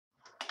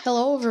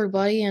Hello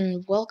everybody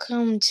and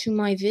welcome to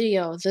my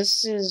video.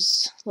 This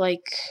is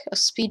like a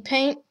speed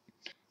paint,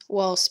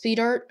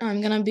 speed art.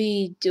 I'm gonna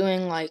be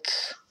doing like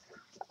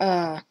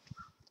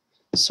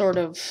sort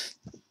of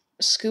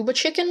scuba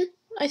chicken,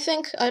 I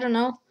think. I don't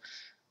know.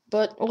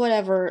 But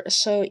whatever.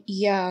 So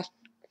yeah,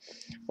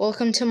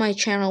 welcome to my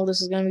channel.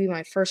 This is gonna be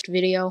my first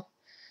video.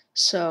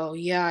 So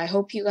yeah, I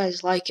hope you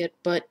guys like it.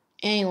 But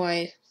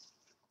anyway,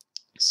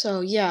 so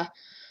yeah.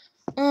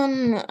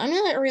 I'm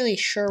not really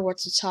sure what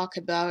to talk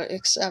about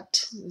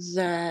except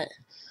that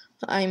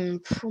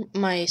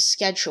my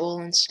schedule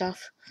and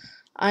stuff.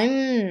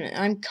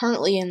 I'm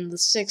currently in the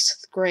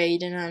 6th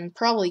grade, and I'm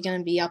probably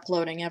gonna be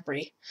uploading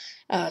every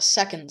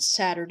second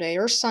Saturday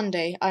or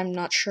Sunday. I'm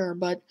not sure,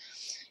 but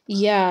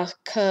yeah,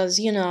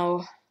 'cause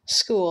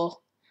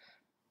school.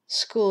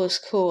 School is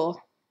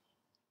cool.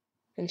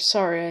 I'm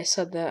sorry I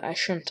said that. I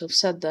shouldn't have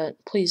said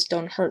that. Please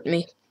don't hurt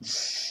me.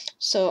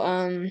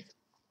 So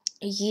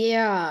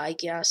yeah, I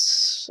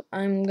guess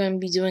I'm gonna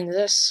be doing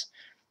this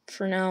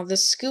for now.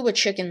 This scuba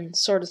chicken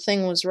sort of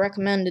thing was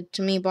recommended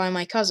to me by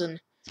my cousin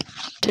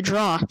to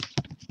draw,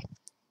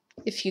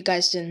 if you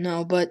guys didn't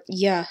know. But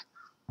yeah,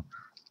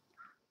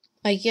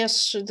 I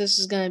guess this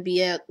is gonna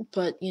be it.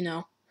 But this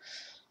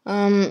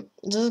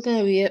is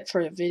gonna be it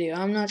for the video.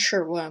 I'm not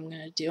sure what I'm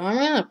gonna do. I'm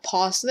gonna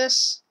pause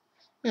this.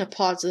 I'm gonna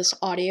pause this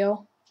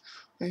audio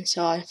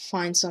until I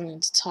find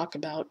something to talk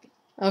about.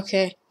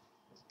 Okay,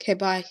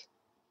 bye.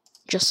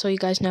 Just so you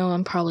guys know,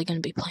 I'm probably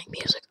gonna be playing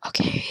music.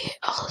 Okay,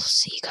 I'll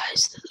see you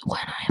guys when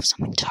I have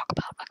something to talk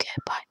about. Okay,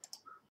 bye.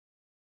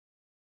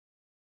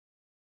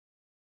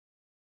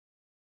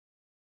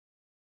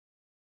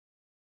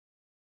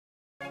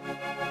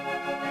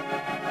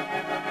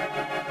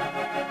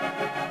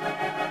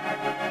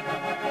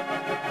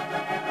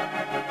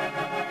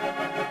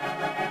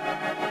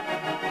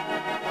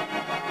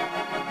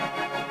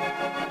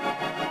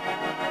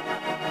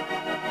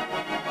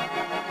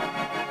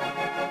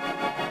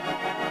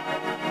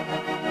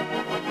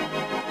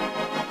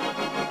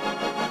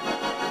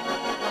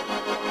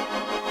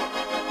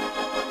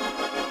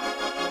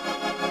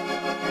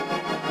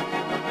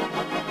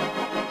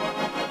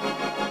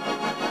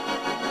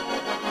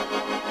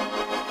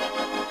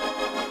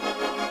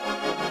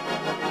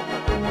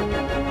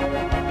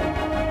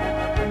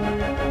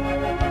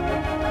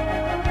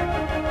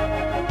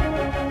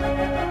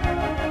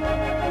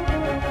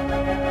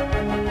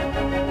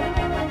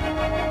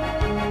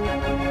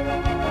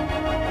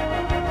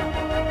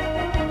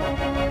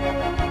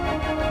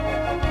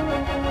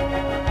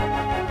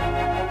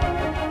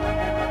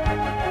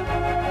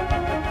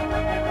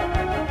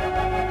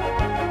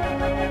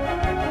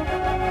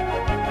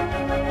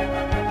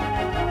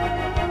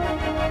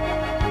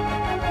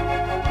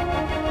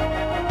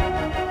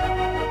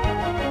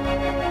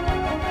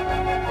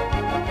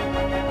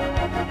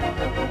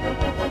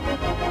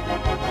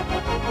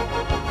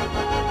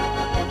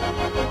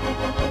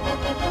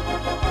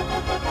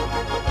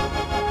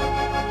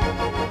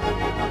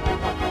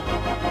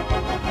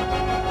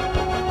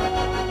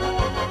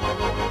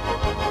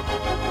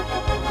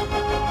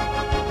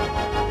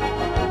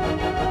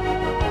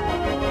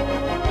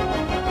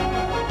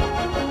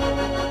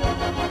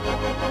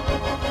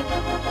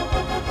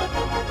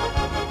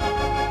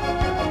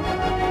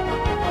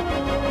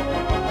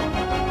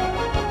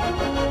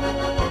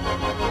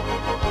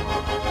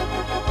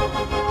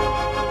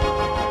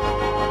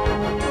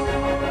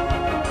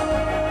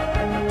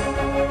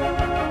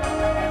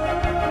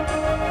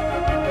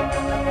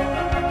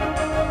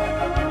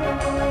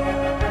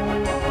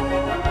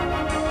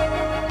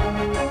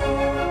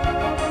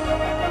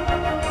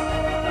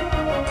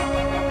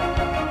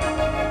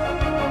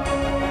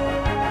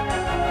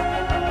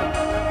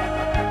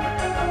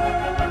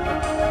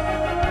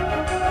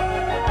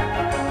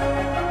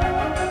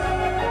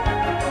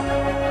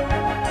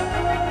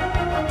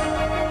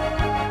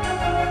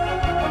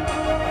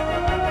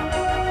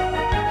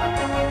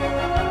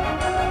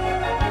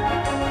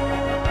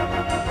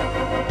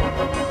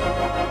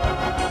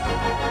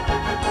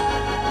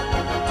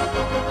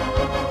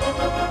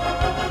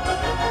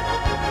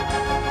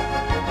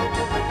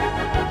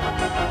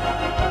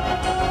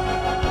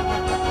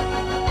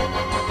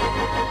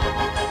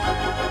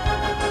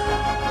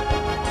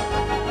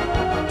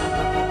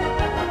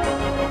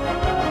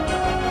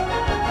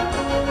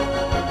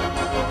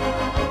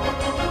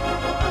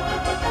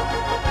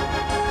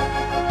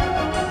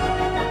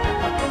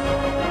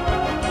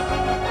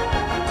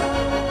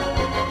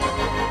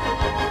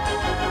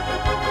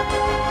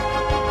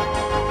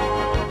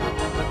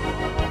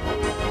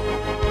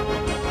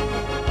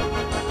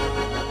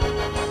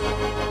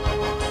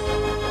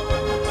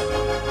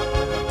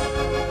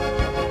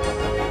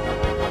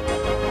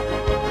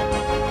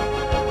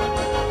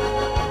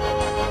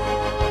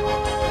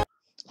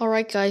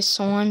 Alright guys,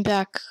 so I'm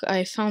back.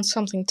 I found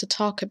something to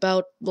talk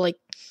about. Like,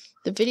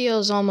 the video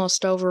is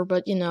almost over,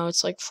 but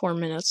it's like 4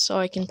 minutes, so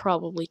I can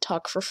probably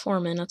talk for 4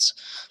 minutes.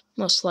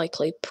 Most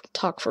likely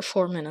talk for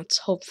 4 minutes.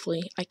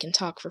 Hopefully I can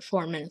talk for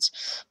 4 minutes.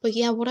 But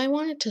yeah, what I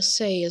wanted to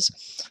say is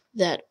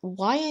that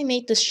why I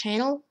made this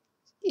channel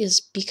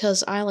is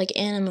because I like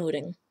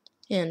animating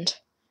and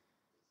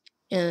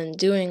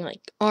doing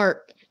like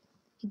art,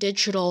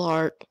 digital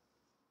art.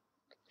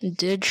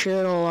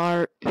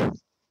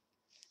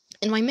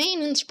 And my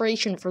main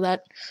inspiration for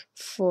that,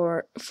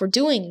 for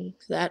doing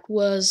that,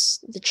 was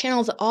the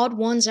channel The Odd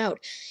Ones Out.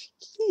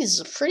 He's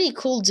a pretty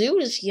cool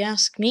dude, if you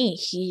ask me.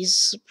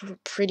 He's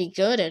pretty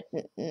good at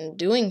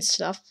doing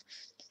stuff,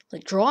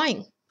 like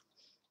drawing.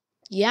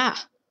 Yeah.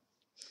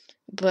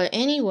 But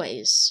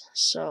anyways,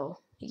 so,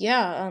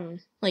 yeah,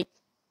 like,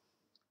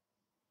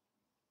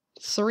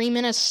 3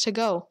 minutes to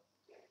go.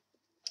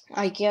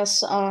 I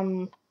guess,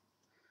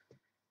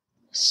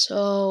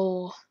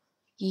 so,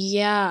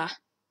 yeah.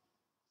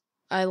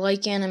 I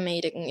like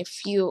animating.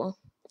 If you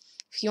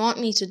want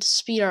me to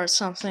speed art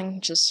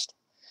something, just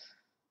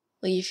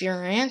leave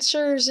your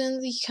answers in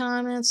the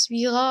comments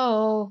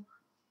below.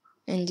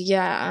 And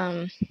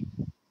yeah,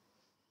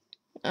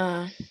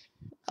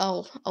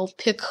 I'll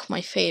pick my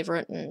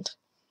favorite and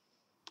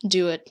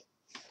do it.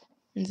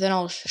 And then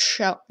I'll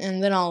shout,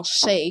 and then I'll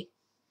say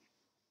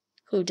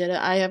who did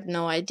it. I have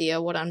no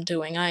idea what I'm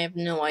doing. I have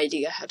no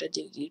idea how to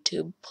do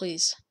YouTube.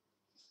 Please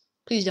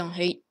don't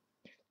hate.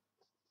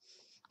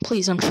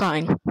 Please, I'm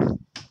trying.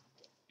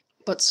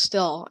 But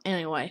still,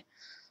 anyway.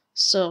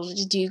 So,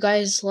 do you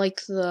guys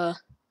like the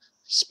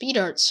speed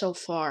art so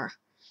far?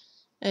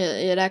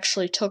 It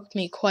actually took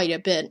me quite a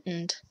bit,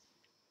 and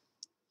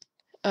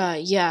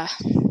yeah,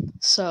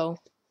 so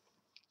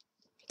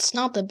it's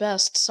not the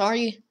best.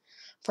 Sorry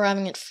for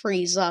having it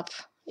freeze up.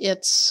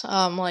 It's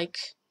like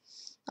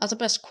not the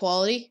best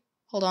quality.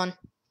 Hold on.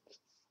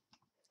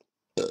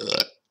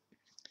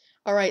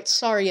 Alright,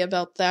 sorry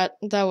about that.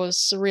 That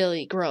was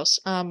really gross.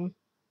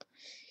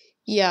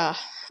 Yeah.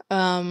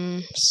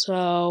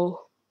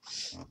 So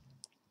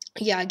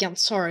yeah, again,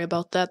 sorry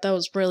about that. That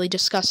was really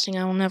disgusting.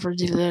 I will never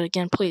do that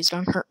again. Please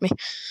don't hurt me.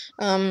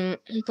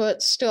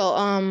 But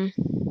still,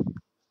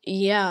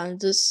 yeah,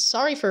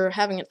 sorry for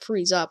having it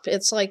freeze up.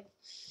 It's like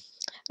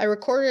I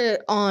recorded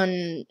it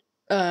on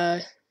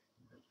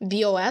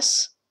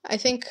BOS, I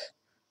think.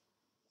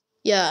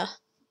 Yeah.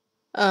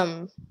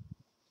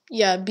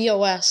 Yeah,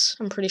 BOS.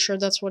 I'm pretty sure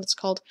that's what it's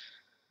called.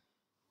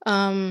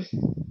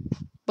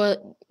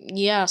 But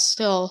yeah,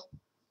 still.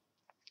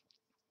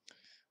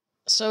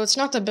 So it's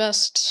not the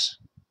best.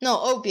 No,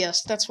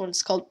 OBS, that's what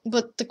it's called.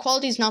 But the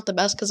quality's not the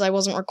best because I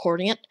wasn't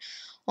recording it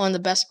on the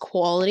best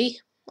quality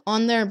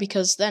on there,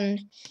 because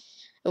then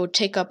it would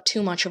take up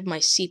too much of my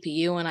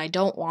CPU, and I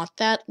don't want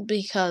that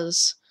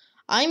because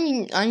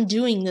I'm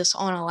doing this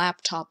on a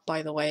laptop,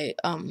 by the way.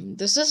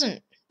 This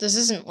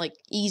isn't like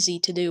easy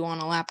to do on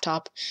a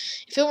laptop.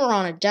 If it were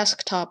on a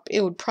desktop,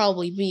 it would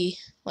probably be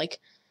like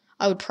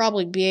I would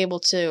probably be able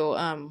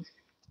to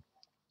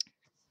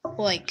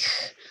like,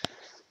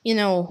 you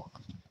know,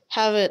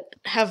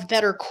 have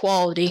better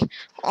quality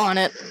on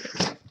it.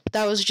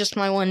 That was just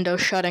my window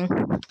shutting.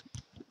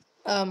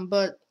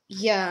 But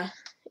yeah,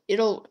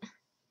 it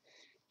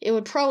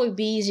would probably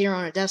be easier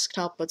on a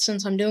desktop, but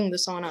since I'm doing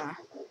this on a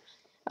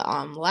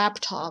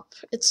laptop,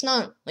 it's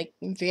not like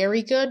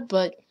very good,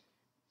 but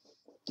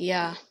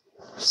yeah.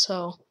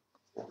 So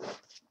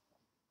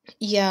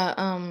yeah,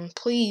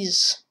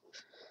 please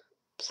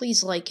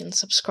like and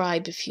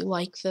subscribe if you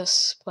like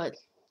this. But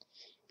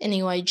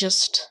anyway,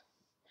 just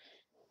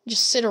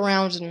sit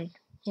around and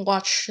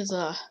watch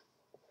the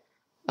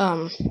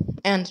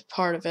end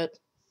part of it.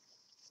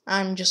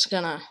 I'm just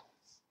gonna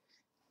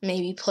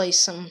maybe play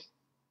some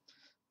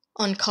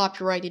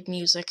uncopyrighted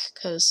music,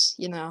 cause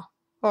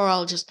or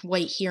I'll just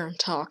wait here and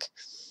talk.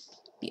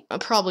 I'm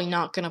probably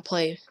not gonna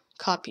play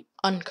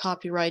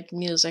uncopyrighted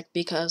music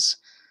because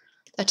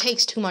that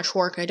takes too much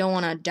work. I don't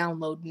want to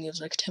download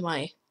music to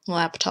my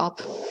laptop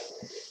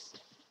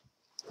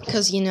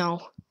because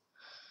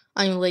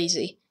I'm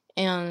lazy.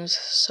 And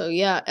so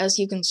yeah, as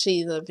you can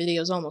see, the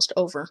video's almost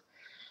over.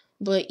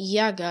 But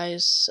yeah,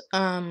 guys,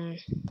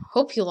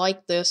 hope you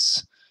liked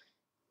this.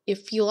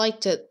 If you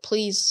liked it,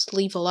 please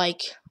leave a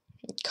like,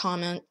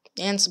 comment,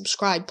 and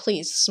subscribe,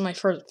 please. This is my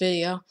first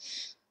video.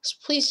 So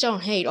please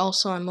don't hate.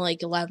 Also, I'm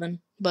like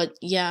 11, but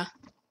yeah,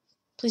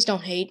 please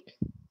don't hate.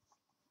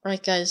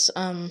 Right, guys,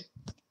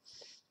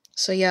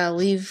 so yeah,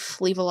 leave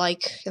a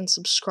like and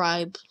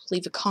subscribe,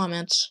 leave a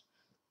comment.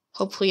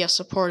 Hopefully a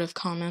supportive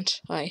comment.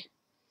 I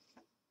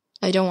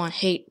don't want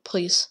hate,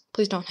 please.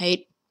 Please don't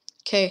hate.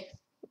 Okay,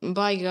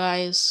 bye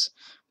guys.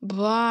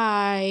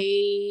 Bye.